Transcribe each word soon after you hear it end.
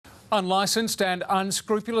Unlicensed and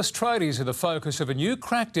unscrupulous tradies are the focus of a new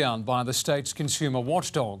crackdown by the state's consumer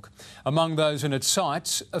watchdog. Among those in its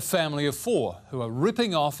sights, a family of 4 who are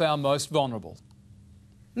ripping off our most vulnerable.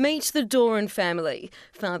 Meet the Doran family,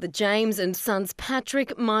 Father James and sons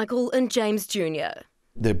Patrick, Michael and James Jr.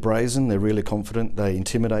 They're brazen, they're really confident, they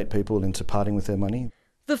intimidate people into parting with their money.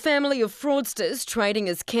 The family of fraudsters trading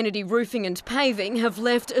as Kennedy Roofing and Paving have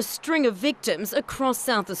left a string of victims across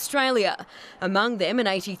South Australia. Among them an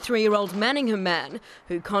 83-year-old Manningham man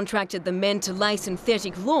who contracted the men to lay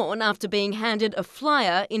synthetic lawn after being handed a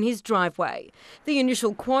flyer in his driveway. The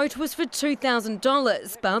initial quote was for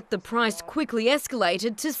 $2,000, but the price quickly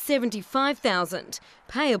escalated to $75,000,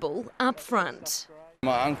 payable up front.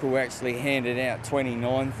 My uncle actually handed out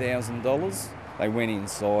 $29,000. They went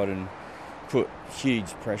inside and put huge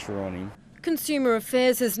pressure on him. Consumer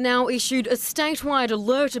Affairs has now issued a statewide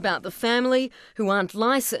alert about the family, who aren't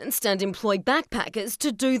licensed and employ backpackers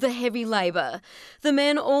to do the heavy labour. The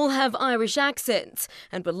men all have Irish accents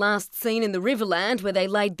and were last seen in the Riverland, where they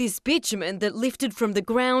laid this bitumen that lifted from the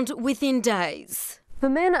ground within days. The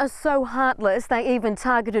men are so heartless they even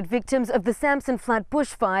targeted victims of the Samson Flat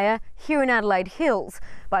bushfire here in Adelaide Hills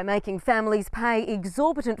by making families pay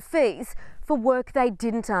exorbitant fees for work they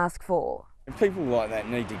didn't ask for. People like that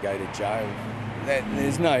need to go to jail.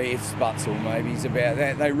 There's no ifs, buts or maybes about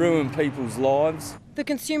that. They ruin people's lives. The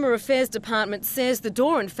Consumer Affairs Department says the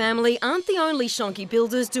Doran family aren't the only shonky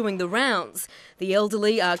builders doing the rounds. The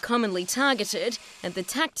elderly are commonly targeted and the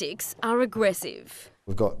tactics are aggressive.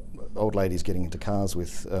 We've got old ladies getting into cars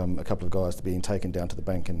with a couple of guys being taken down to the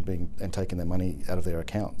bank and taking their money out of their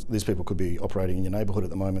accounts. These people could be operating in your neighbourhood at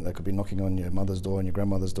the moment. They could be knocking on your mother's door and your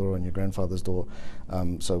grandmother's door and your grandfather's door.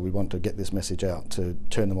 So we want to get this message out to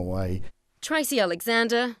turn them away. Tracy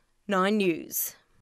Alexander, 9 News.